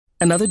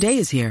Another day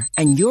is here,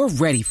 and you're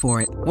ready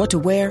for it. What to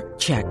wear?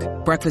 Check.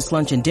 Breakfast,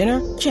 lunch, and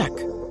dinner? Check.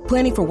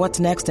 Planning for what's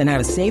next and how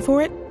to save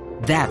for it?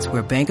 That's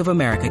where Bank of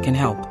America can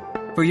help.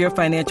 For your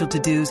financial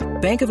to-dos,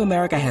 Bank of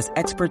America has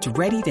experts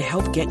ready to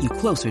help get you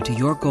closer to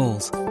your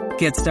goals.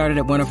 Get started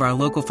at one of our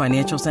local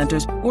financial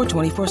centers or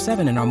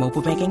 24/7 in our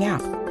mobile banking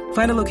app.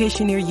 Find a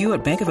location near you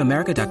at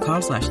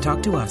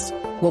bankofamerica.com/talktous.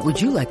 What would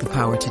you like the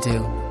power to do?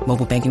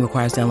 Mobile banking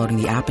requires downloading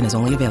the app and is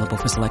only available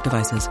for select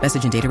devices.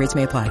 Message and data rates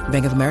may apply.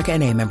 Bank of America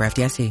N.A., member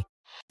FDIC.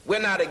 We're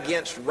not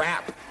against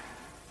rap.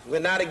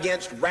 We're not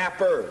against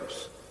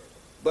rappers.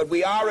 But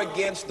we are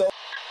against those.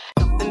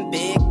 Something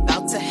big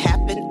about to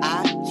happen.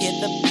 I hear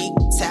the beat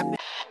tapping.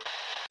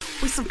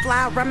 We some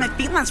fly rhyming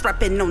felines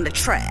rapping on the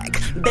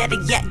track. Better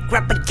yet,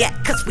 grab a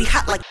gat, cause we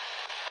hot like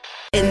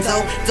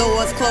Enzo.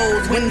 Doors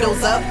closed,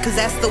 windows up, cause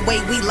that's the way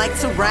we like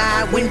to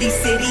ride. Windy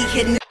City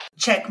hitting.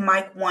 Check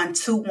mic 1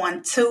 2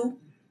 1 2.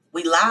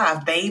 We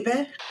live,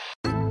 baby.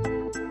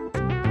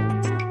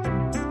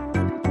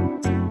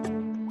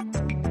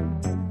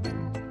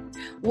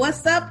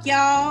 What's up,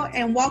 y'all,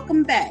 and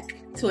welcome back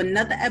to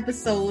another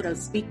episode of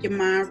Speak Your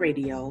Mind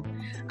Radio.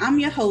 I'm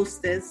your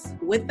hostess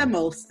with the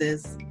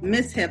mostest,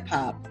 Miss Hip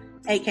Hop,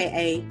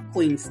 aka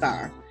Queen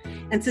Star.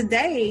 And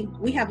today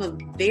we have a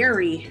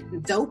very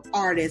dope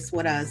artist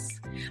with us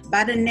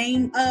by the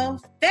name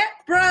of Fat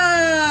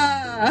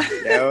Bruh.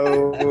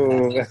 Yo.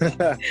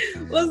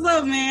 What's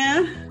up,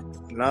 man?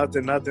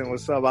 Nothing.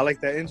 What's up? I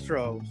like that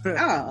intro.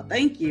 Oh,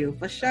 thank you.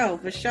 For sure.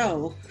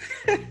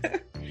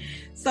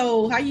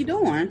 So, how you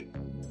doing?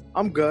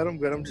 I'm good.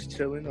 I'm just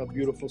chilling. A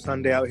beautiful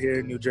Sunday out here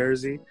in New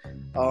Jersey.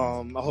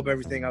 I hope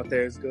everything out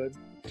there is good.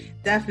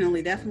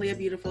 Definitely a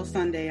beautiful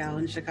Sunday out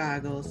in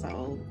Chicago.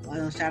 So,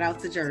 shout out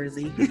to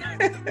Jersey.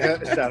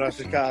 Shout out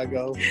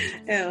Chicago.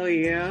 Hell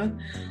yeah.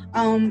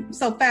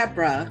 So Fat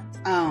Bruh,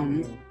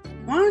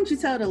 why don't you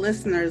tell the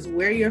listeners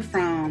where you're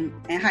from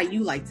and how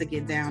you like to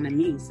get down in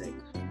music?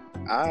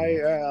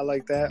 I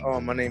like that.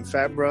 My name's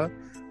Fat Bruh.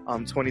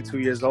 I'm 22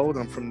 years old.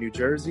 I'm from New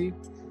Jersey.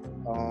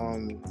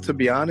 To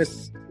be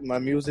honest, my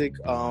music,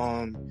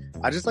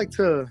 I just like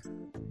to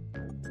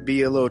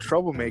be a little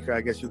troublemaker,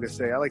 I guess you could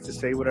say. I like to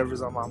say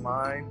whatever's on my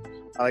mind.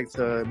 I like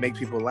to make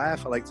people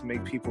laugh. I like to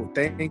make people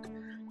think.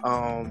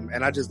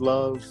 And I just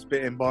love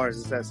spitting bars.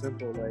 It's that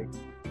simple. Like,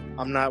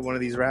 I'm not one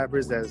of these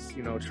rappers that's,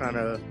 trying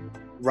to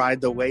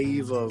ride the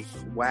wave of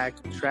whack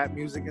trap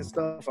music and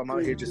stuff. I'm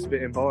out here just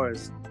spitting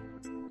bars.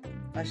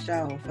 For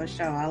sure.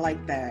 I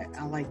like that.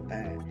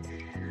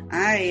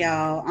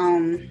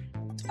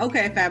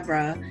 Okay, Fat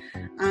Bruh.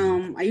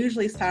 I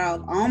usually start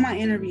off all my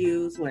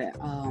interviews with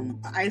an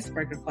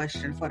icebreaker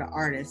question for the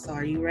artist. So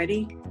are you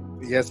ready?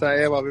 Yes, I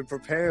am. I've been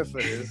preparing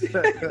for this.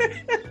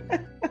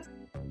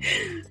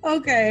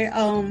 Okay.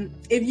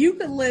 If you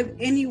could live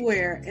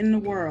anywhere in the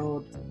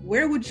world,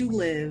 where would you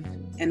live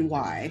and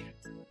why?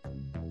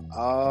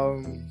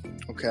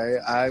 Okay.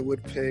 I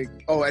would pick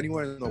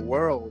anywhere in the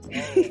world.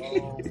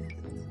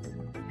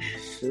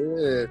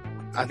 Shit.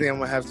 I think I'm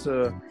gonna have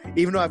to,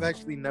 even though I've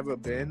actually never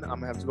been, I'm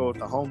gonna have to go with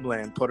the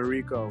homeland, Puerto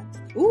Rico.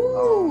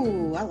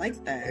 Ooh, I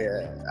like that.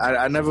 Yeah,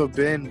 I never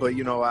been, but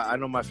I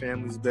know my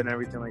family's been,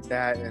 everything like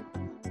that, and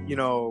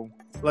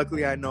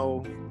luckily I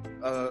know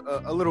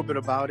a little bit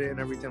about it and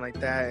everything like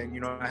that,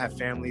 and I have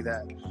family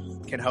that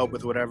can help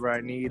with whatever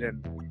I need,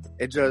 and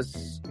it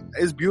just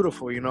is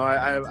beautiful.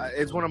 I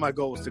it's one of my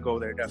goals to go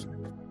there,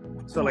 definitely.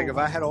 So like, if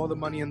I had all the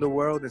money in the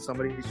world and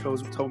somebody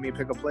told me to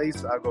pick a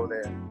place, I'll go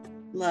there.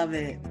 Love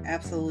it.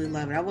 Absolutely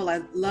love it. I would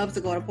love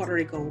to go to Puerto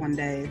Rico one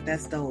day.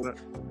 That's dope.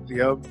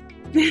 Yep.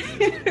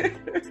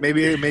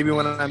 maybe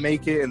when I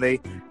make it and they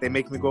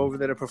make me go over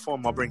there to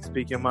perform, I'll bring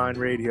Speak Your Mind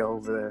Radio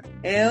over there.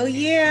 Hell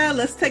yeah.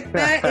 Let's take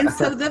that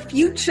into the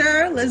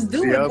future. Let's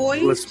do it,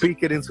 boys. Let's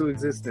speak it into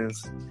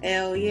existence.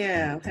 Hell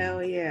yeah.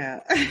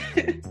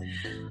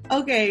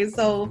 Okay,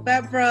 so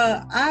Fat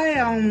Bruh,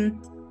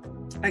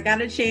 I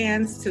got a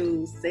chance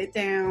to sit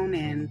down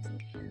and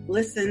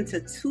listen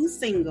to 2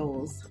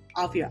 singles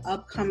off your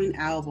upcoming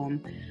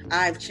album,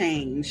 I've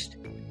Changed.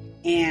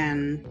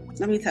 And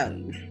let me tell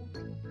you,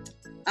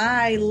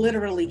 I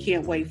literally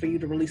can't wait for you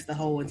to release the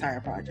whole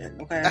entire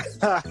project, okay?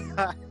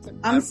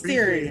 I'm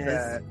serious.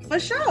 That. For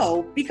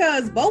sure.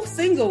 Because both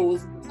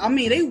singles,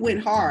 they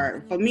went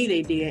hard. For me,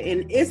 they did.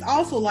 And it's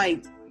also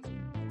like,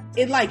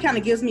 it kind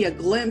of gives me a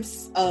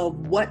glimpse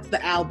of what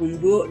the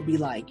album would be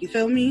like. You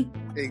feel me?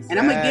 Exactly. And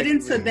I'm going to get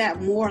into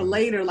that more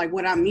later, like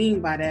what I mean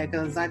by that,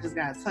 because I just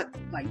got to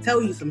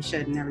tell you some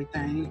shit and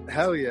everything.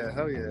 Hell yeah.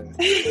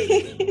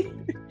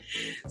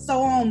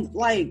 So,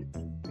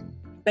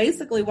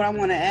 basically what I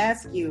want to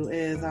ask you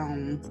is,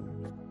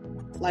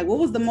 what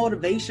was the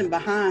motivation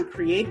behind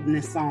creating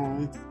this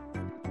song?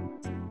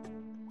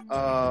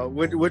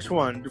 Which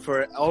one?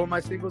 For all of my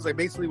singles? Like,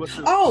 basically what's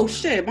the... Oh,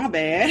 shit, my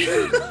bad.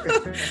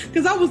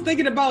 Because I was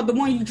thinking about the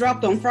one you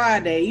dropped on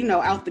Friday,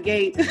 out the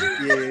gate.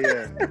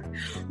 Yeah.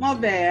 My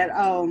bad.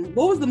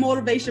 What was the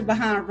motivation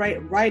behind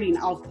writing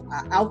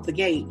out the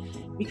gate?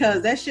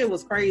 Because that shit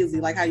was crazy,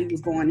 like how you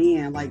was going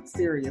in, like,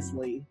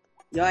 seriously.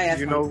 Your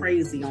ass went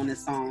crazy on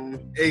this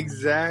song.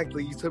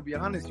 Exactly. To be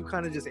honest, you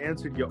kind of just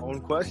answered your own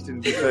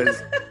question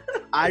because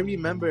I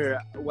remember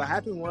what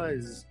happened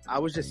was I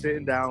was just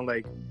sitting down.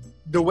 Like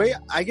the way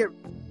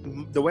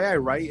I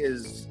write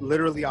is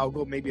literally I'll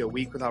go maybe a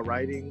week without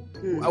writing.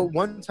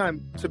 One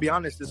time, to be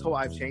honest, this whole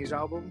I've Changed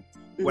album,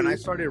 when I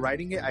started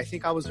writing it, I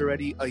think I was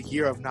already a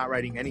year of not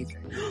writing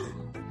anything.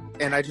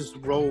 And I just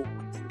wrote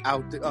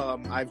out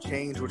I've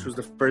Changed, which was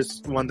the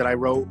first one that I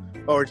wrote,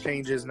 or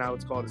Changes now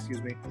it's called,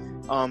 excuse me.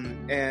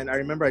 And I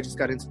remember I just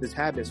got into this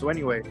habit. So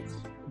anyway,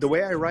 the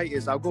way I write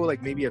is I'll go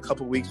like maybe a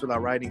couple weeks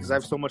without writing because I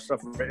have so much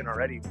stuff written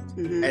already.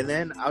 And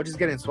then I'll just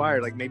get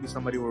inspired. Like maybe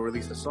somebody will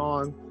release a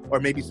song, or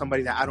maybe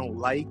somebody that I don't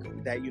like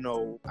that, you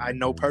know, I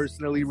know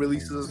personally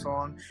releases a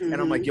song. And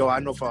I'm like, yo,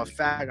 I know for a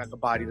fact I could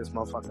body this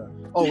motherfucker.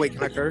 Oh, wait,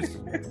 can I curse?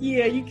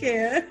 Yeah, you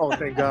can. Oh,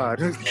 thank God.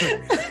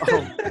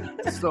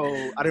 So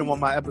I didn't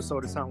want my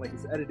episode to sound like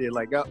it's edited,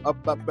 like no,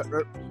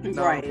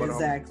 right,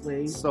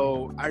 exactly.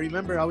 So I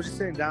remember I was just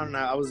sitting down and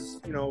I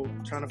was, you know,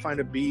 trying to find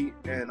a beat,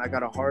 and I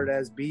got a hard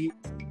ass beat,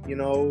 you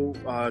know,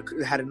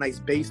 it had a nice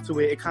bass to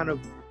it. It kind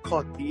of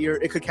caught the ear.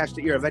 It could catch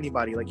the ear of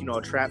anybody, like, you know,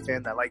 a trap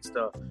fan that likes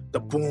the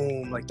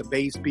boom, like the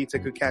bass beats. It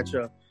could catch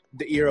the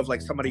ear of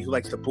like somebody who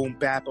likes the boom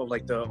bap of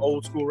like the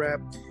old school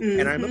rap.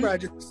 And I remember I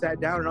just sat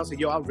down and I was like,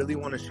 yo, I really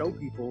want to show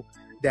people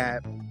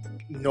that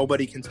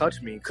nobody can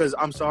touch me. Because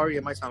I'm sorry,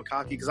 it might sound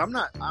cocky, because I'm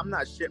not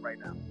shit right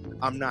now.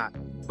 I'm not.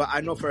 But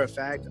I know for a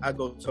fact I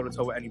go toe to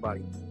toe with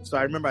anybody. So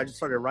I remember I just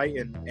started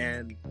writing,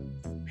 and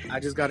I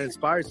just got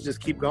inspired to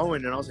just keep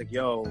going. And I was like,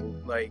 yo,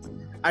 like,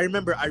 I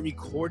remember I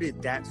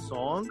recorded that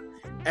song.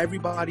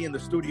 Everybody in the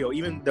studio,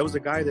 even there was a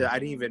guy that I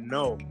didn't even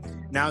know.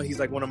 Now he's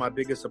like one of my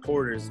biggest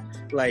supporters.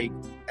 Like,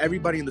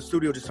 everybody in the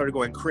studio just started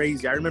going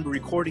crazy. I remember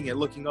recording it,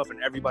 looking up,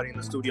 and everybody in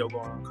the studio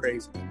going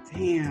crazy.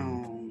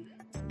 Damn.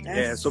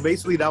 Yeah, so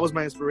basically that was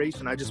my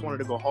inspiration. I just wanted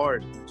to go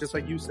hard. Just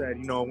like you said,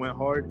 you know, it went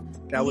hard.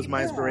 That was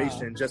my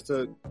inspiration, just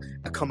to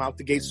come out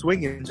the gate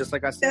swinging, just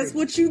like I said. That's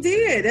what you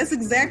did.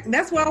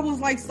 That's why I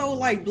was like so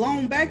like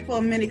blown back for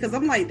a minute, because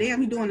I'm like,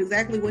 damn, he doing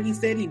exactly what he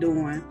said he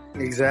doing.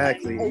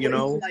 Exactly, like, you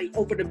know? Like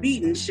over the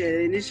beat and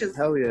shit. And it's just...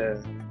 Hell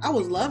yeah. I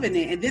was loving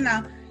it. And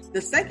then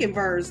the second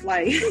verse,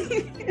 like,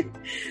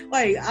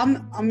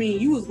 I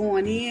mean, you was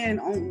going in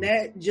on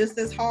that just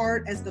as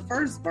hard as the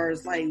first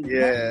verse, like.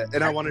 Yeah,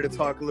 and I wanted to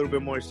talk a little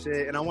bit more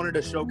shit, and I wanted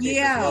to showcase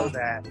as well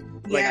that,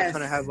 like, I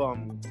kind of have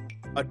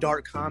a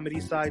dark comedy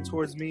side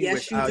towards me,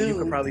 which you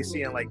could probably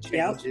see in like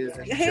Changes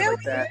and shit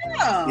like that.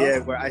 Yeah,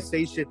 where I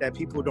say shit that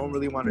people don't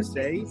really want to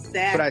say,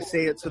 but I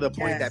say it to the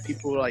point that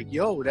people are like,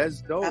 yo,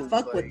 that's dope. I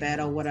fuck with that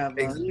or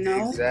whatever, you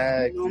know?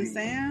 Exactly. You know what I'm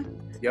saying?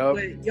 Yo,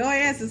 your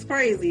ass is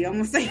crazy. I'm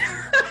gonna say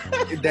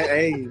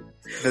hey,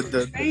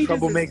 the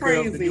troublemaker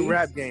of the new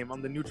rap game.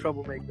 I'm the new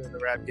troublemaker of the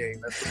rap game.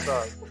 That's what's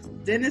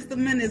up. Dennis the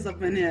Menace up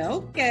in here.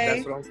 Okay,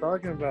 that's what I'm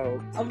talking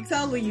about. I'm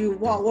telling you.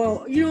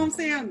 Well, you know what I'm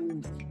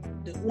saying.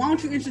 Why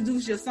don't you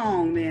introduce your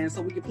song, man,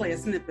 so we can play a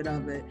snippet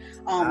of it?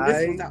 This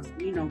one's out,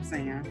 you know what I'm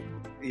saying.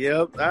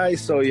 Yep. All right.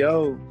 So,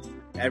 yo,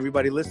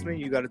 everybody listening,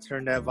 you got to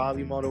turn that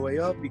volume all the way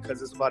up,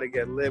 because it's about to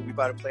get lit. We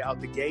about to play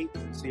Out the Gate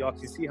so y'all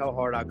can see how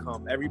hard I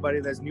come. Everybody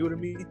that's new to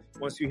me,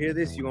 once you hear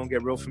this, you're going to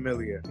get real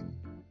familiar.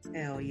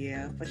 Hell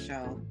yeah, for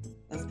sure.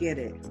 Let's get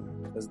it.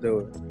 Let's do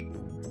it.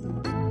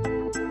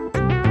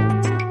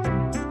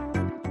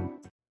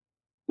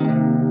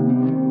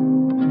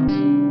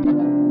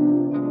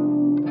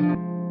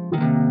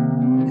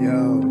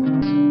 Yo,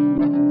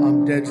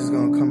 I'm dead just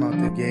going to come out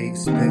the gate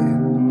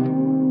spitting.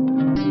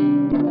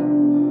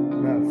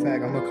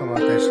 Fact, I'm gonna come out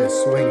that shit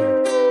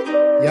swinging.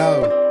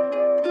 Yo,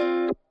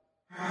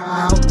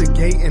 out the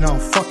gate and I'm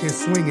fucking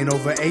swinging.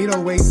 Over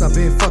 808s I've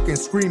been fucking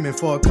screaming.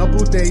 For a couple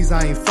days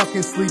I ain't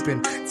fucking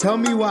sleeping. Tell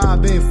me why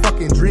I've been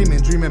fucking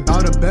dreaming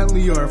about a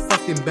Bentley or a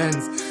fucking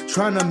Benz.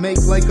 Trying to make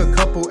like a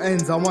couple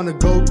ends. I wanna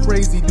go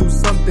crazy, do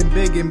something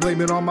big and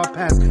blame it on my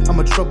past. I'm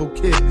a troubled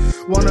kid.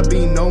 Wanna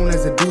be known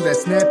as a dude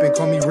that's snapping.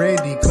 Call me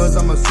Randy, cause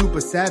I'm a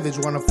super savage.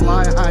 Wanna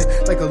fly high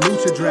like a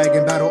lucha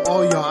dragon. Battle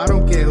all y'all, I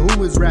don't care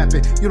who is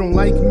rapping. You don't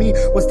like me?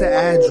 What's the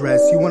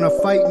address? You wanna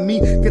fight me?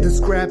 Get the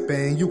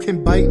scrapping. You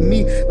can bite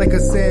me like a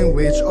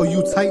sandwich. Oh,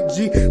 you tight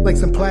G like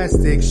some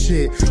plastic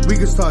shit. We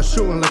can start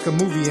shooting like a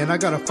movie, and I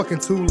got a fucking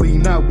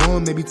two-lead, not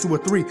one, maybe two or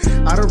three.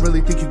 I don't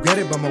really think you get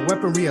it, but my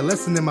weaponry, a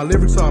lesson in my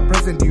lyrics are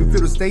present. Do you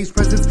feel the stage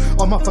presence?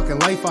 All my fucking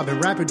life I've been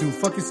rapping, dude.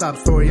 Fuck your sob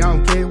story. I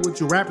don't care what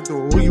you rapping to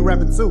or who you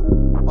rapping to.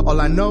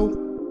 All I know,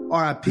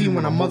 R.I.P.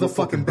 when I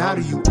motherfucking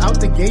battle you. Out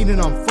the gate and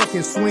I'm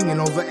fucking swinging.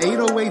 Over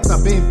 808s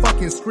I've been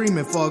fucking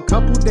screaming. For a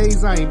couple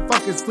days I ain't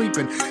fucking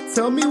sleeping.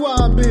 Tell me why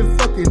I've been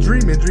fucking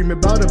dreaming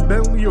about a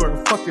Bentley or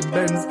a fucking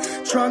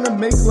Benz. Trying to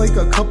make like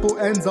a couple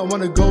ends. I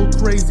wanna go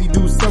crazy,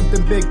 do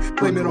something big.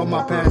 Blame it on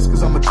my past,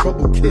 cause I'm a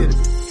troubled kid.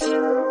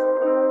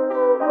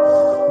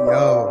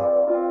 Yo,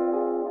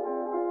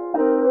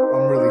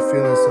 I'm really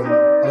feeling some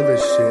other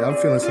shit. I'm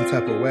feeling some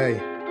type of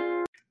way.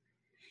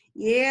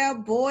 Yeah,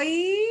 boy,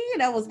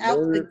 that was Out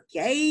the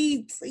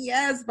Gate.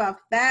 Yes, by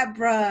Fat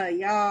Bruh,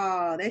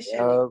 y'all. That shit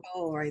was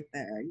cold right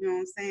there. You know what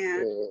I'm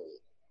saying?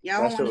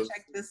 Y'all want to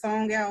check this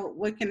song out?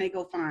 Where can they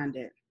go find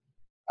it?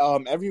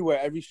 Everywhere,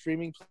 every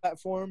streaming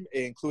platform,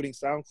 including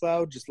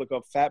SoundCloud. Just look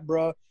up Fat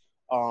Bruh.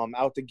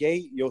 Out the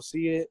gate, you'll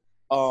see it.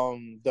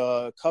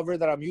 The cover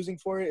that I'm using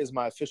for it is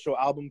my official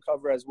album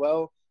cover as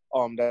well.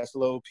 That's a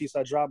little piece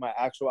I dropped. My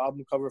actual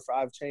album cover for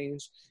I've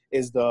Changed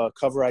is the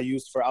cover I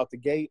used for Out the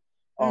Gate.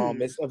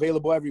 It's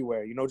available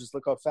everywhere. You know, just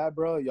look up Fat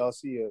Bruh. Y'all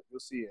see it. You'll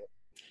see it.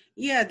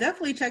 Yeah,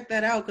 definitely check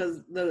that out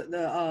because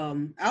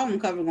the album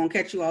cover gonna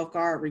catch you off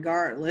guard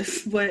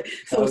regardless. But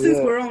since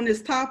we're on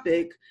this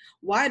topic,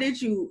 why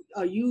did you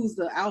use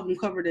the album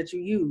cover that you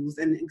used,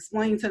 and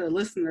explain to the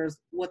listeners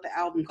what the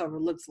album cover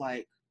looks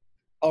like?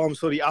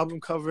 So the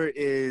album cover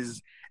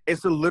it's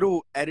a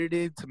little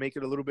edited to make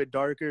it a little bit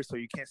darker, so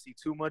you can't see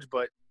too much.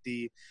 But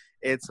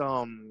it's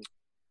a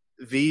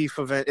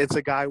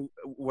guy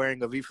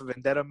wearing a V for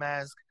Vendetta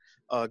mask,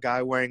 a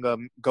guy wearing a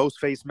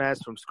Ghostface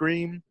mask from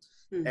Scream.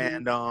 Mm-hmm.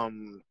 And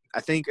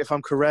I think, if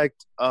I'm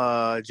correct,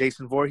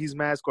 Jason Voorhees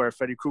mask or a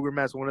Freddy Krueger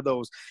mask, one of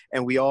those.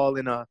 And we all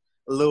in a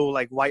little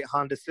like white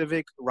Honda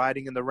Civic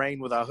riding in the rain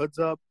with our hoods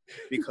up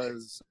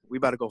because we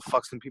about to go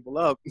fuck some people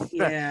up.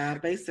 Yeah,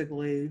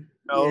 basically.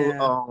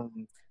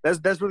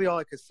 That's really all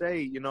I could say.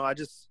 You know, I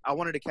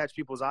wanted to catch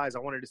people's eyes. I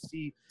wanted to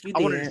see.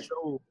 I wanted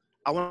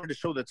to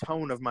show the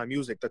tone of my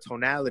music, the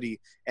tonality,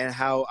 and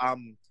how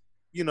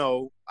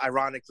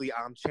ironically,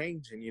 I'm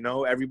changing. You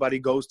know, everybody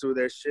goes through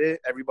their shit.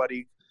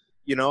 Everybody.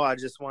 You know, I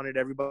just wanted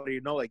everybody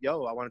to know, like,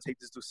 yo, I want to take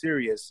this too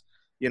serious,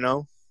 you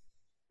know?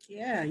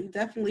 Yeah, you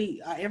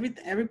definitely,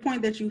 every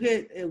point that you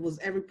hit, it was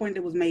every point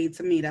that was made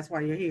to me. That's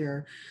why you're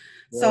here.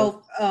 Yeah.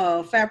 So,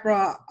 Fat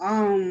Bruh,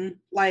 I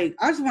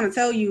just want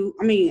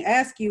to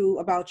ask you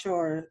about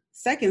your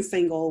second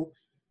single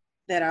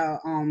that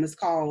is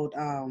called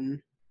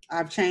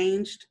I've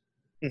Changed.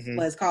 Mm-hmm.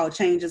 But it's called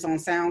Changes on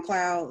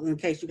SoundCloud, in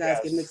case you guys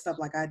get mixed up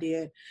like I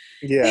did.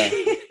 Yeah,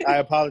 I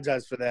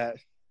apologize for that.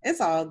 It's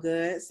all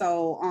good.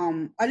 So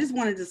I just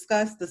want to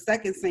discuss the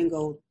second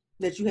single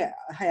that you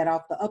had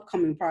off the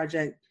upcoming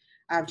project,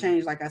 I've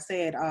Changed. Like I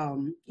said,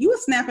 you were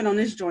snapping on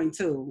this joint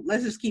too.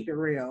 Let's just keep it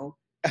real.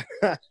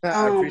 I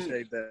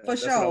appreciate that. For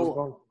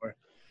sure.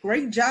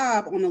 Great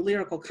job on the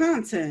lyrical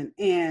content.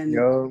 And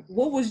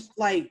what was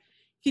like,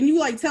 can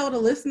you tell the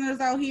listeners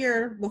out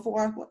here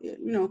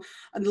the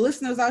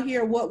listeners out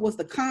here, what was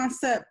the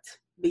concept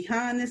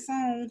behind this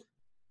song?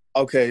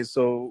 Okay,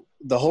 so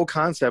the whole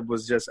concept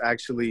was just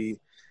actually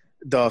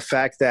the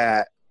fact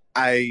that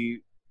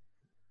I'm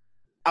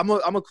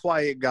a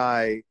quiet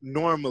guy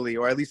normally,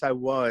 or at least I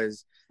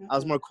was. Mm-hmm. I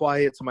was more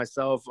quiet to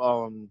myself,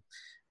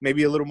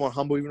 maybe a little more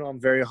humble, even though I'm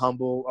very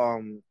humble.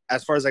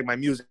 As far as like my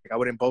music, I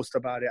wouldn't boast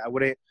about it. I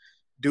wouldn't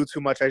do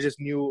too much. I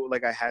just knew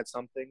like I had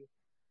something.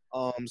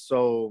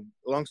 So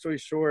long story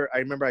short, I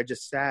remember I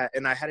just sat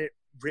and I hadn't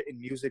written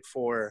music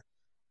for,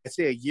 I'd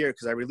say, a year,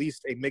 because I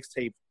released a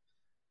mixtape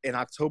in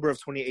October of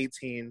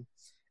 2018.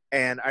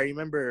 And I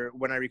remember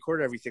when I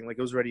recorded everything, like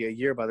it was already a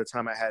year by the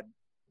time I had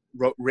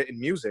written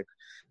music.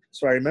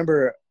 So I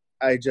remember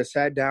I just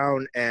sat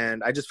down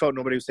and I just felt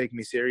nobody was taking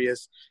me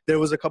serious. There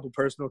was a couple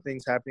personal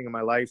things happening in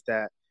my life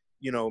that,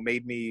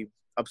 made me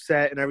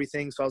upset and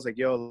everything. So I was like,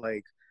 yo,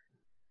 like,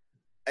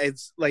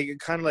 it's like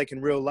kind of like in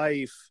real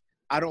life,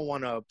 I don't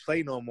want to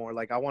play no more.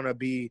 Like I want to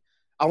do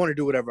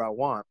whatever I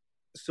want.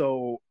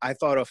 So I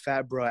thought of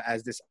Fat Bruh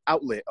as this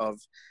outlet of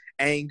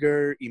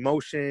anger,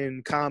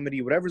 emotion,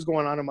 comedy, whatever's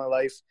going on in my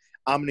life,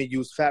 I'm going to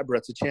use Fat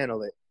Bruh to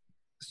channel it.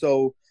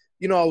 So,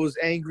 I was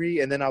angry,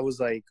 and then I was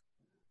like,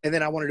 and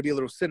then I wanted to be a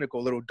little cynical,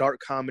 a little dark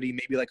comedy,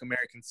 maybe like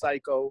American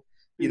Psycho,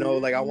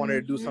 like I wanted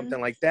to do something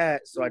like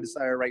that. So I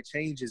decided to write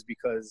Changes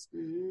because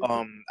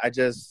I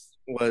just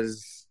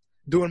was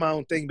doing my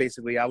own thing,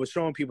 basically. I was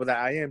showing people that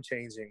I am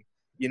changing.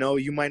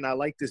 You might not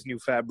like this new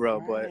Fat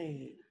Bruh, but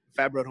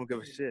Fat Bruh don't give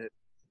a shit.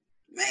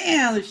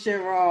 Man, the shit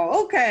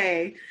raw.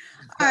 Okay.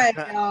 All right,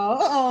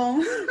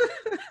 y'all.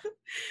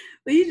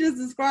 So you just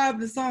described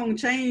the song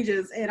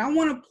Changes, and I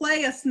want to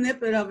play a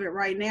snippet of it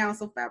right now.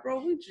 So, Fat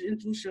Bruh, would you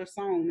introduce your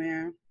song,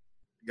 man?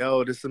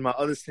 Yo, this is my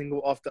other single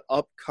off the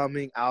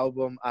upcoming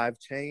album, I've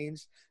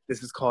Changed.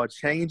 This is called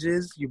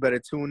Changes. You better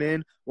tune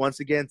in. Once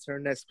again,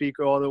 turn that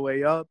speaker all the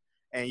way up,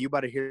 and you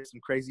better hear some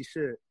crazy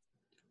shit.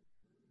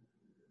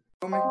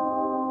 Yo,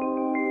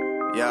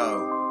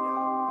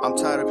 I'm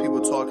tired of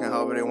people talking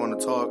however they want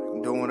to talk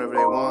and doing whatever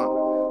they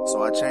want.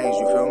 So I changed,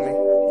 you feel me?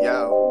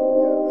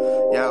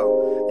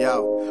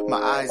 Yo, my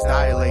eyes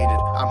dilated.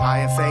 I'm high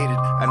and faded,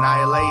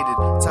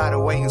 annihilated. Tired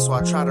of waiting, so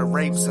I try to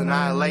rape,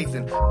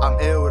 annihilating. I'm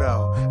ill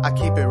though, I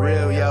keep it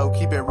real, yo,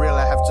 keep it real.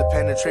 I have to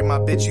penetrate my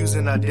bitch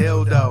using a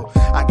dildo.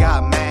 I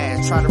got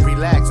mad, try to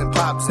relax and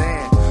pop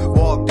Zan.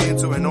 Walked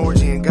into an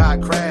orgy and got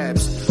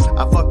crabs.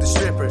 I fucked the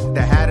stripper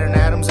that had an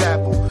Adam's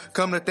apple.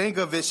 Come to think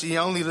of it, she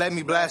only let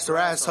me blast her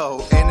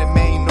asshole. And it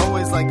made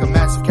noise like a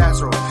massive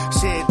casserole.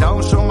 Shit,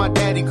 don't show my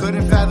daddy,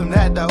 couldn't fathom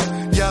that though.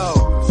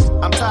 Yo,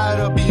 I'm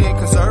tired of being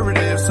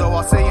conservative, so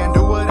I'll say and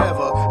do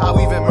whatever. I'll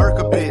even murk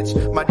a bitch.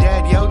 My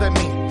dad yelled at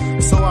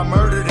me, so I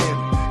murdered him.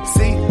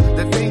 See,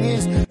 the thing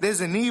is, there's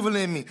an evil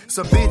in me.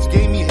 Some bitch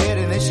gave me head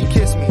and then she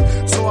kissed me.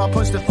 So I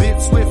punched the bit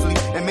swiftly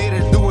and made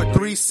her do a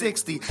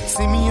 360.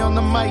 See me on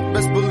the mic,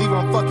 best believe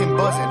I'm fucking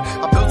buzzing.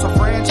 I built a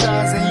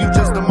franchise and you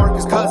just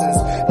DeMarcus Cousins.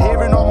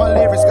 Hearing all my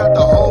lyrics got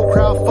the whole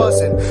crowd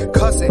fussing,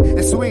 cussing,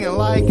 and swinging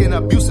like an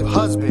abusive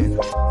husband.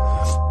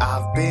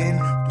 I've been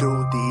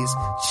through these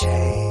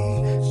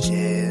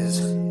changes.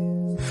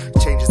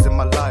 Changes in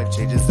my life,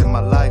 changes in my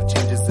life,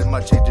 changes in my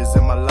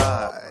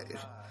life.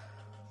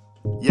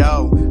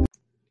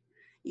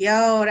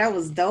 Yo, that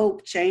was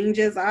dope.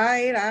 Changes. All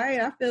right.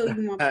 I feel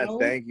you, my bro.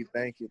 Thank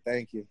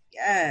you.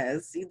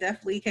 Yes, you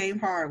definitely came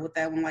hard with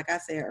that one, like I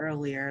said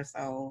earlier.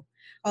 So,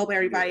 hope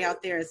everybody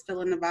out there is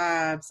feeling the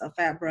vibes of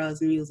Fat Bruh's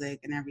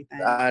music and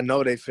everything. I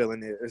know they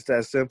feeling it. It's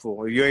that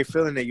simple. If you ain't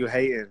feeling it, you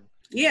hating.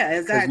 Yeah,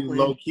 exactly. You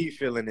low key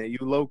feeling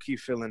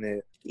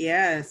it.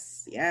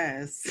 Yes.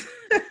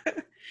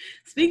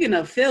 Speaking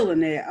of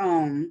feeling it,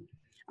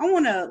 I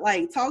want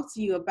to talk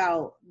to you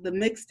about the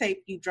mixtape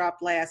you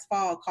dropped last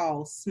fall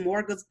called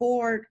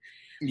Smorgasbord.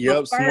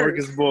 Yep,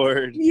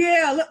 Smorgasbord.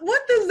 Yeah,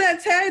 what does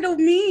that title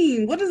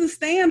mean? What does it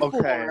stand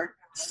for?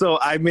 So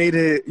I made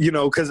it,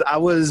 because I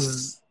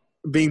was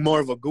being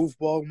more of a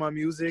goofball with my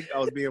music. I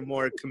was being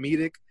more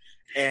comedic,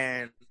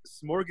 and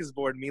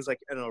smorgasbord means like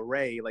an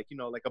array, like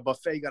a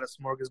buffet. You got a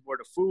smorgasbord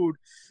of food.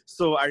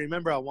 So I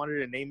remember I wanted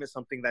to name it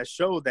something that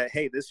showed that,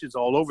 hey, this shit's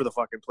all over the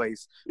fucking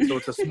place. So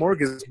it's a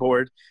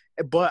smorgasbord.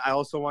 But I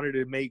also wanted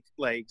to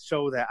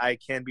show that I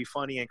can be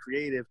funny and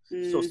creative.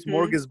 Mm-hmm. So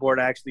smorgasbord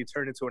actually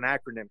turned into an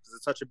acronym because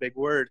it's such a big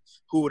word.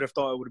 Who would have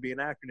thought it would be an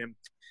acronym?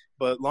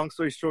 But long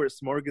story short,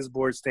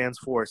 smorgasbord stands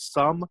for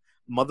some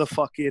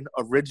motherfucking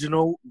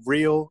original,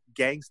 real,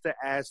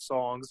 gangsta-ass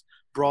songs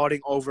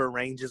broadening over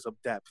ranges of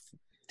depth.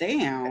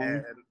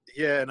 Damn.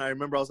 And I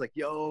remember I was like,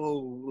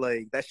 yo,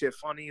 that shit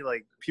funny.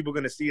 People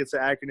gonna see it's an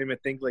acronym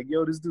and think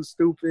yo, this dude's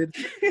stupid.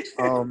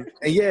 And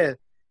yeah,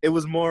 it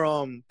was more,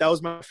 that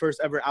was my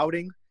first ever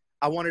outing.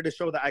 I wanted to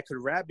show that I could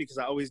rap because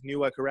I always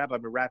knew I could rap.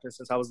 I've been rapping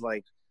since I was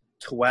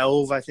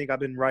 12. I think I've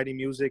been writing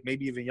music,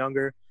 maybe even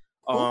younger.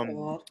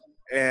 Cool.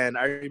 And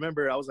I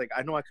remember I was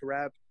I know I could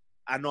rap.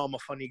 I know I'm a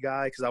funny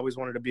guy because I always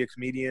wanted to be a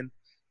comedian.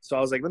 So I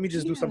was let me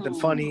just do something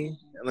funny.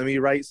 And let me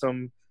write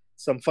some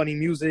funny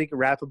music,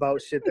 rap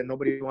about shit that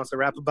nobody wants to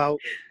rap about.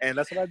 And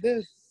that's what I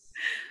did.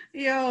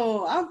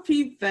 Yo, I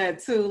peeped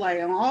that too.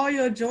 On all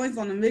your joints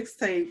on the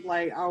mixtape,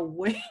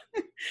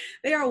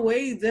 they are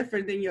way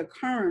different than your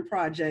current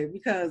project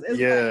because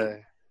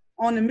it's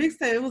on the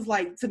mixtape, it was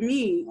to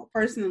me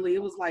personally,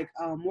 it was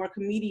more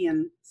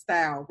comedian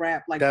style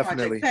rap,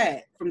 Definitely. Project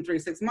Pat from 3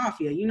 6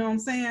 Mafia. You know what I'm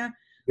saying?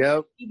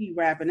 Yep. He be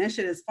rapping. That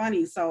shit is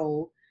funny.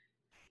 So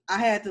I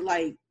had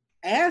to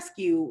ask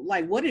you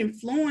what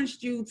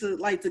influenced you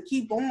to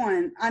keep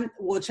on.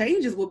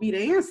 Changes will be the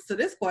answer to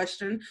this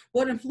question.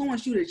 What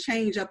influenced you to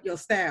change up your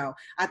style?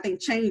 I think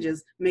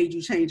changes made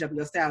you change up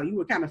your style. You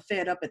were kind of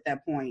fed up at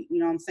that point. You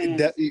know what I'm saying?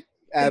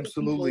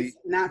 Absolutely.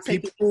 Not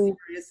taking it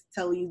serious,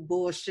 telling you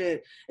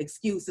bullshit,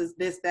 excuses,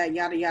 this, that,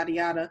 yada, yada,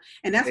 yada.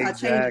 And that's how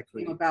change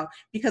came about.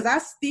 Because I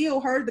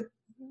still heard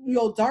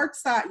your dark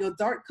side, your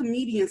dark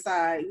comedian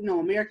side,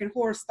 American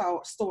Horror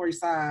Story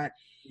side.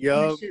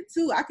 Yeah. Shit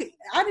too. I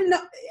didn't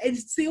know. It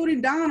still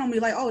didn't dawn on me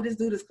this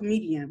dude is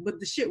comedian, but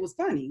the shit was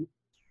funny.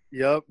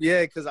 Yep.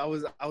 Yeah, because I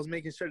was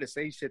making sure to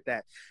say shit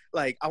that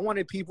I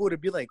wanted people to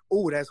be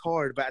oh, that's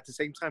hard, but at the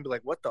same time be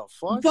what the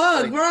fuck?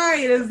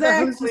 Right,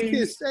 exactly. What's this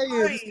kid saying?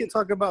 Right. This kid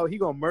talking about he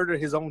gonna murder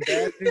his own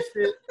dad and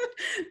shit.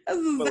 That's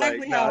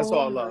exactly how that's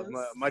all love.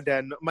 My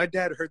dad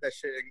heard that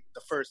shit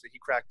the first and he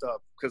cracked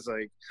up because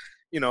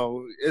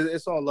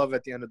it's all love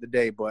at the end of the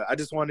day. But I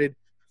just wanted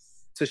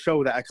to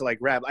show that I could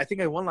rap. I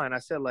think at one line I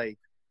said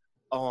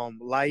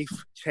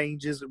life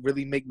changes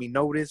really make me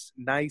notice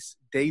nice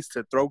days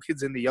to throw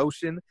kids in the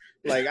ocean.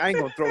 I ain't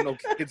gonna throw no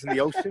kids in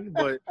the ocean,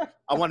 but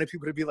I wanted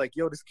people to be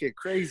yo, this kid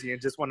crazy,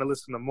 and just want to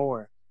listen to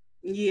more.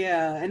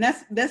 Yeah, and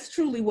that's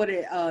truly what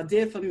it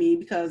did for me,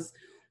 because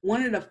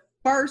one of the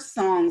first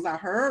songs I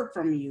heard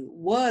from you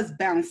was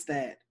Bounce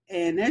That,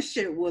 and that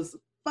shit was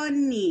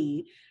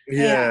funny.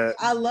 Yeah, and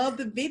I love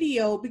the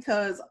video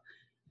because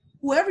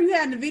whoever you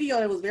had in the video,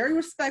 that was very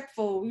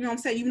respectful, you know what I'm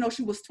saying? Even though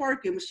she was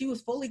twerking, but she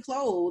was fully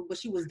clothed, but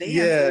she was dancing.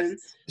 Yeah,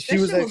 she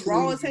was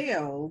raw as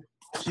hell.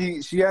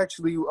 She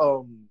actually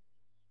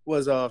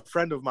was a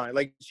friend of mine.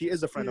 She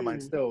is a friend of mine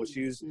still.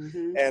 She's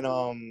and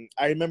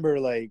I remember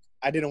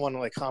I didn't want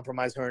to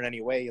compromise her in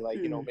any way,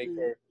 make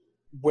her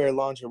wear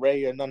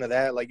lingerie or none of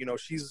that.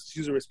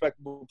 She's a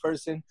respectable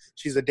person.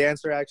 She's a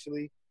dancer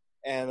actually,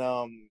 and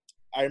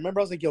I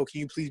remember I was yo, can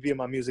you please be in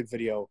my music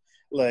video?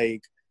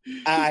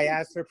 I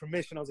asked her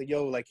permission. I was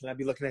yo, can I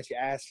be looking at your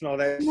ass and all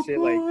that shit?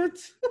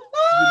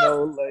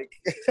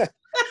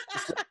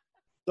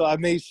 So I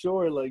made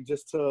sure,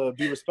 just to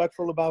be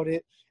respectful about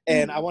it.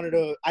 And I wanted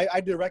to, I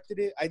directed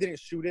it. I didn't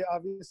shoot it,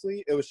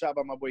 obviously. It was shot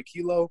by my boy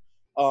Kilo,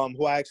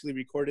 who I actually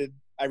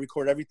I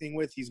record everything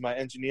with. He's my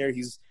engineer.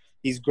 He's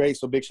great.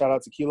 So big shout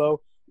out to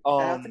Kilo.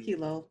 Shout out to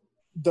Kilo.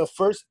 The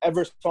first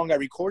ever song I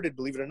recorded,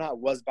 believe it or not,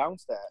 was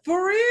Bounce That.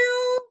 For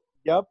real?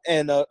 Yep,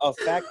 and a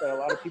fact that a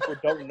lot of people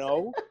don't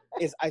know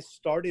is I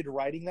started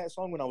writing that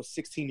song when I was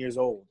 16 years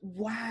old.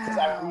 Wow. Because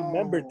I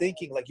remember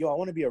thinking like, yo, I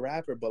want to be a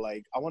rapper, but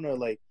like I want to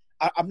like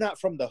I'm not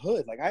from the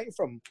hood. Like I ain't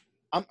from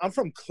I'm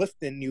from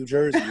Clifton, New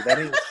Jersey. That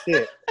ain't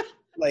shit.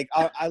 Like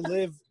I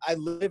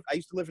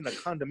used to live in a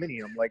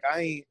condominium. Like I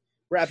ain't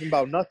rapping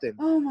about nothing.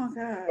 Oh my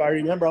God. So I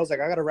remember I was like,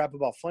 I gotta rap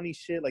about funny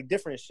shit, like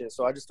different shit.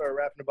 So I just started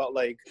rapping about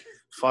like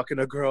fucking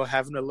a girl,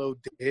 having a little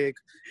dick,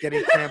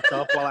 getting cramped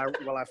up while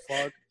I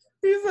fuck.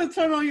 He said,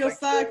 turn on your Like,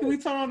 side. Can we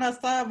turn on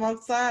that side? My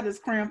side is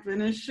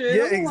cramping and shit.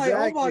 Yeah, I'm exactly.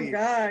 like, oh my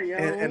God, yo.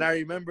 And I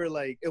remember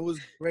like it was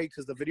great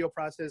because the video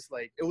process,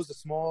 like it was a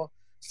small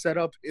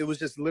setup. It was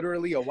just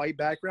literally a white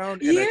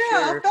background. And yeah, a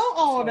chair. I felt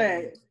all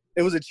that.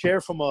 It was a chair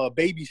from a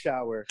baby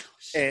shower.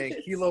 And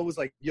Kilo was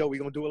like, yo, we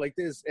gonna do it like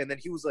this. And then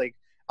he was like,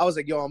 I was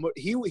like, yo,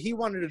 he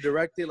wanted to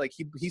direct it. Like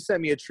he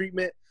sent me a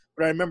treatment.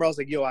 But I remember I was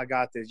like, yo, I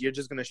got this. You're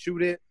just gonna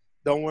shoot it.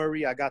 Don't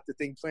worry, I got the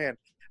thing planned.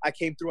 I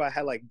came through, I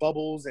had like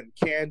bubbles and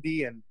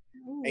candy and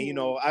you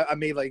know, I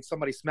made like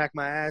somebody smack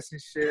my ass and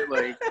shit.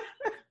 Like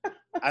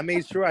I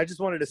made sure I just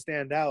wanted to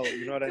stand out.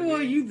 You know what I mean?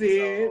 Well, you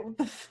did.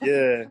 So,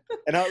 yeah.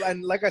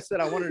 And like I said,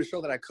 I wanted to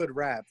show that I could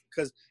rap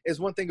because it's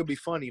one thing to be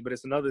funny, but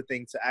it's another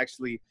thing to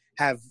actually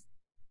have,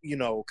 you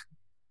know,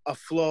 a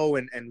flow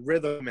and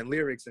rhythm and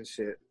lyrics and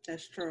shit.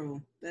 That's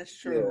true. That's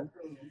true.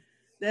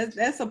 Yeah.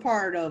 That's a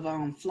part of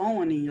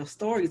flowing in your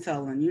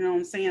storytelling. You know what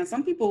I'm saying?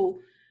 Some people,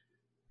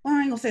 well,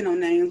 I ain't gonna say no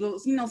names,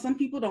 but you know, some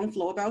people don't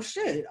flow about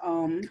shit.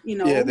 You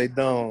know. Yeah, they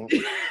don't.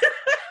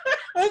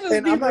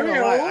 And I'm not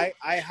gonna lie,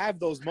 I have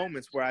those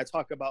moments where I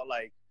talk about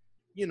like,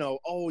 you know,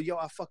 oh yo,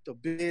 I fucked a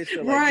bitch.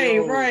 Or,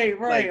 like, right.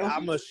 Like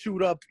I'm gonna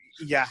shoot up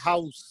your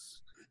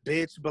house,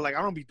 bitch. But like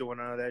I don't be doing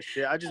none of that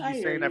shit. I just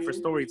be saying that for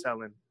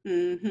storytelling.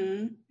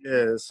 Mm-hmm.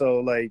 Yeah.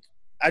 So like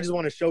I just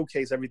want to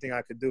showcase everything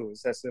I could do.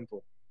 It's that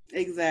simple.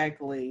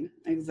 Exactly.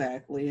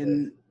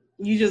 And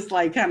you just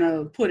like kind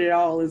of put it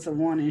all into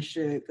one and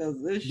shit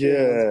because this shit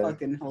was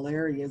fucking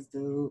hilarious,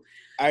 dude.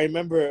 I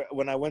remember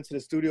when I went to the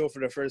studio for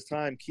the first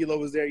time, Kilo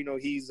was there. You know,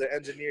 he's an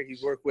engineer.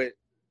 He's worked with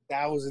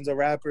thousands of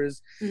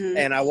rappers. Mm-hmm.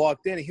 And I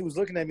walked in and he was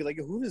looking at me like,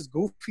 who this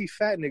goofy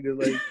fat nigga?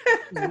 Like,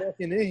 he's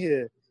walking in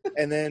here.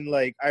 And then,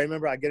 like, I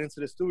remember I get into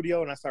the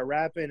studio and I start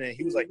rapping and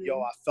he was like, yo,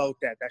 I felt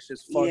that. That's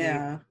just funny.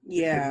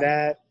 Yeah. And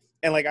that.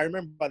 And, like, I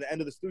remember by the end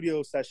of the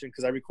studio session,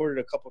 because I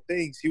recorded a couple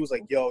things, he was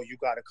like, yo, you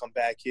got to come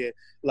back here.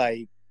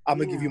 Like, I'm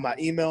going to give you my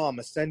email. I'm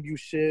going to send you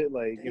shit.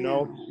 Like, you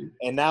know.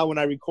 And now when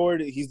I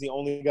record it, he's the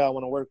only guy I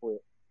want to work with.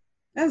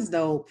 That's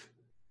dope.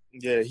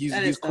 Yeah,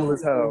 he's cool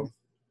as hell.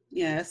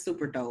 Yeah, that's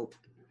super dope.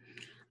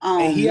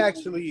 And he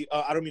actually,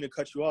 I don't mean to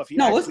cut you off.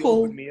 It's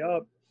cool. Opened me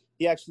up.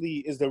 He actually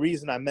is the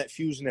reason I met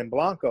Fusion and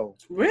Blanco.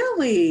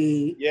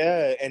 Really?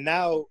 Yeah, and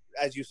now,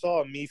 as you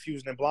saw, me,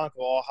 Fusion, and Blanco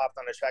all hopped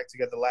on the track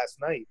together last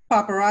night.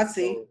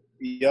 Paparazzi. So,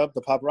 yep,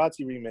 the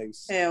Paparazzi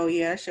remix. Hell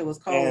yeah, that shit was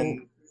cold.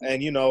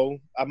 And you know,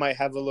 I might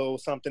have a little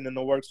something in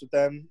the works with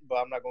them, but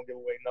I'm not gonna give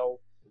away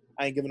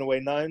I ain't giving away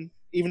none.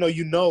 Even though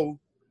you know,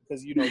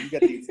 because you know you got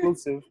the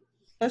exclusive.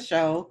 For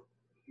sure.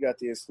 You got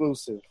the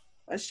exclusive.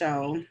 For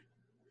sure.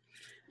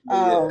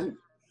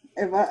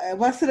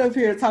 If I sit up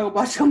here and talk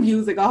about your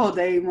music all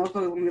day,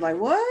 motherfuckers gonna be like,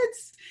 what?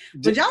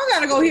 But y'all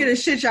gotta go hear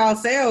this shit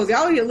yourselves.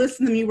 Y'all here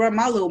listen to me rub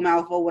my little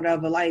mouth or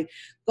whatever. Like,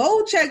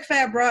 go check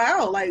Fat Bro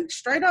out. Like,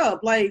 straight up.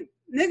 Like,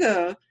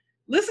 nigga,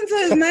 listen to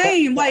his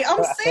name. Like,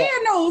 I'm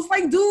saying those.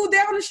 Like, dude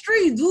down the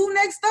street, dude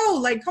next door.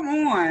 Like, come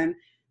on.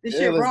 This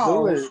shit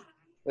raw.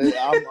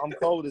 I'm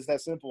cold. It's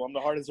that simple. I'm the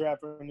hardest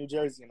rapper in New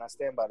Jersey, and I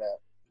stand by that.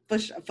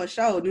 For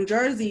sure. New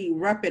Jersey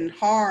repping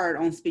hard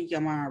on Speak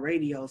Your Mind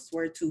Radio.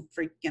 Swear to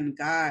freaking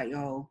God,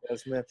 yo.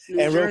 Yes, man.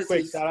 And real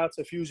quick, shout out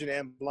to Fusion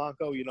and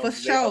Blanco. You know, for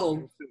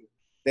sure.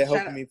 They're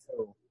helping me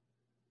too.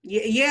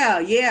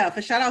 Yeah.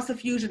 For shout out to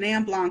Fusion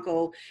and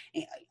Blanco.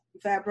 And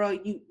Fat Bro,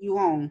 you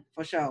on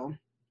for sure.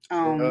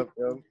 Yep.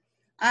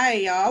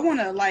 I want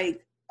to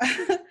like.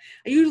 I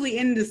usually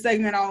end the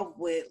segment off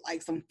with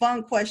like some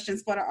fun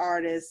questions for the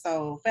artist.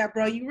 So, Fat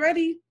Bro, you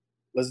ready?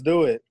 Let's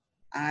do it.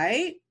 All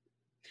right.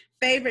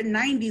 Favorite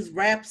 90s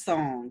rap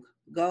song?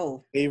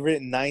 Go.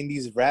 Favorite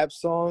 90s rap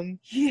song?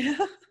 Yeah.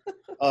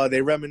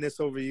 They Reminisce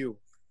Over You.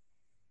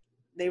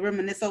 They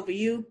Reminisce Over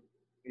You?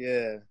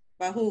 Yeah.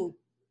 By who?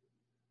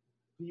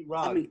 Pete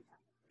Rock.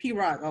 Pete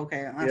Rock.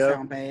 Okay, I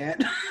sound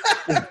bad.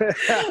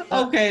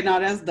 Okay, no,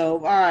 that's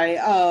dope. All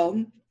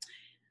right.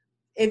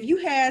 If you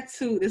had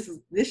to,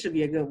 this should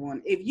be a good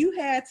one. If you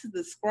had to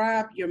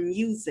describe your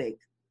music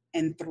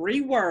in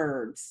 3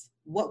 words,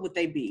 what would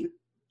they be?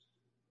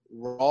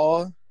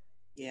 Raw.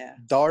 Yeah.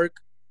 Dark.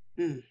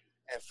 And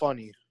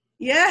funny.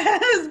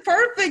 Yes,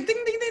 perfect.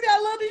 Ding, ding, ding.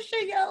 I love this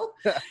shit, yo.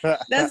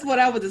 That's what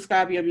I would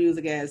describe your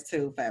music as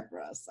too, Fat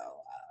Bro. So,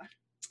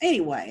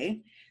 anyway.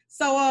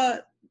 So,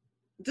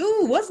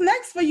 dude, what's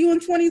next for you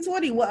in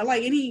 2020? What,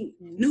 like, any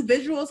new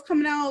visuals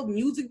coming out,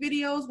 music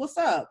videos? What's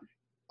up?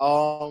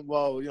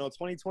 Well, you know,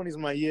 2020 is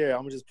my year.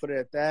 I'm gonna just put it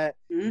at that.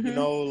 Mm-hmm. You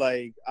know,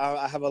 like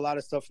I have a lot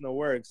of stuff in the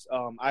works.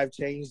 I've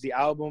changed the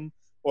album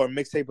or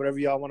mixtape, whatever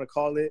y'all want to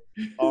call it.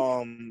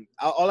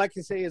 All I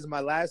can say is my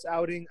last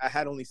outing, I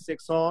had only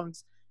 6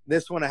 songs.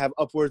 This one I have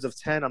upwards of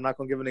 10. I'm not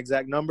gonna give an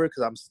exact number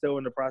because I'm still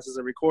in the process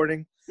of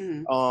recording.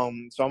 Mm.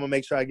 So I'm gonna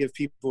make sure I give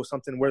people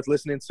something worth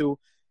listening to.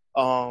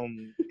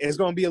 It's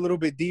gonna be a little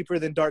bit deeper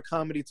than dark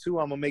comedy too.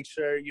 I'm gonna make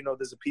sure, you know,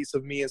 there's a piece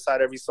of me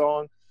inside every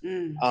song.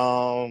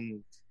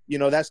 You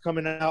know, that's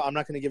coming out. I'm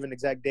not gonna give an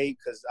exact date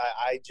because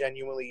I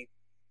genuinely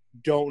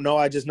don't know.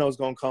 I just know it's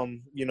gonna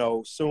come, you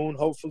know, soon,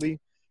 hopefully.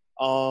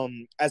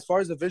 As far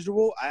as the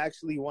visual, I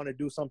actually want to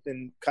do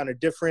something kind of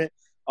different,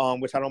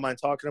 which I don't mind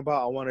talking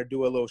about. I want to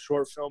do a little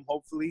short film,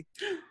 hopefully,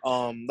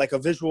 like a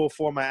visual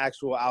for my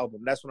actual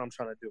album. That's what I'm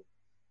trying to do.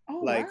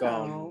 Oh, Like,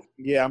 wow.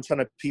 yeah, I'm trying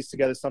to piece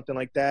together something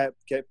like that,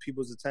 get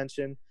people's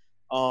attention,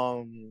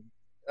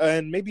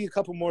 and maybe a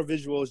couple more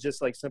visuals,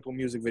 just like simple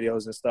music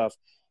videos and stuff.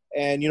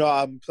 And, you know,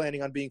 I'm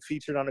planning on being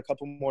featured on a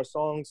couple more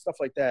songs, stuff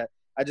like that.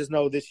 I just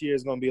know this year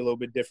is going to be a little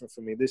bit different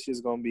for me. This year's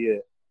going to be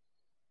it.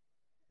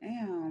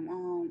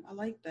 Damn, I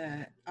like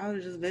that. I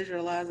was just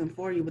visualizing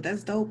for you, but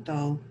that's dope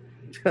though.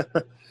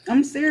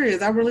 I'm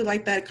serious. I really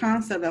like that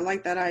concept. I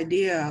like that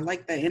idea. I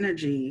like that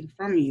energy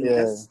from you. Yeah.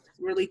 That's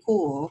really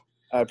cool.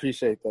 I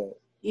appreciate that.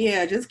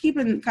 Yeah, just keep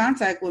in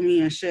contact with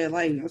me and shit,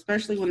 like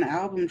especially when the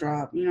album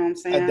drop, you know what I'm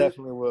saying? I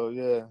definitely will,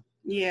 yeah.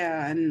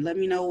 Yeah, and let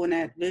me know when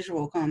that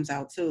visual comes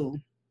out too.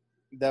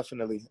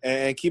 Definitely.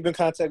 And keep in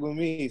contact with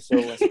me. So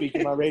when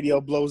Speaking My Radio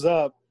blows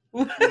up,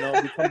 you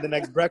know, become the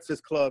next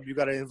Breakfast Club, you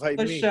got to invite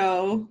For me.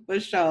 sure.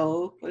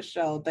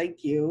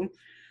 Thank you.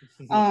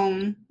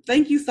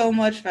 Thank you so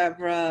much,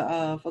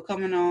 Fabra, for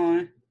coming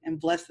on and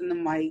blessing the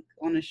mic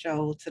on the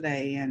show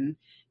today and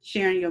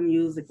sharing your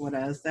music with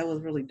us. That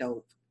was really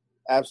dope.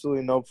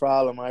 Absolutely no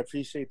problem. I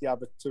appreciate the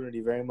opportunity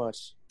very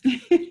much.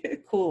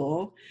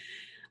 Cool.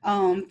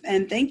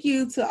 And thank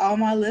you to all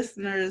my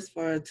listeners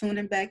for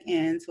tuning back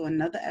in to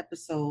another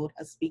episode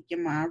of Speak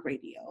Your Mind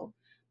Radio.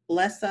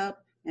 Bless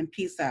up and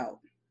peace out.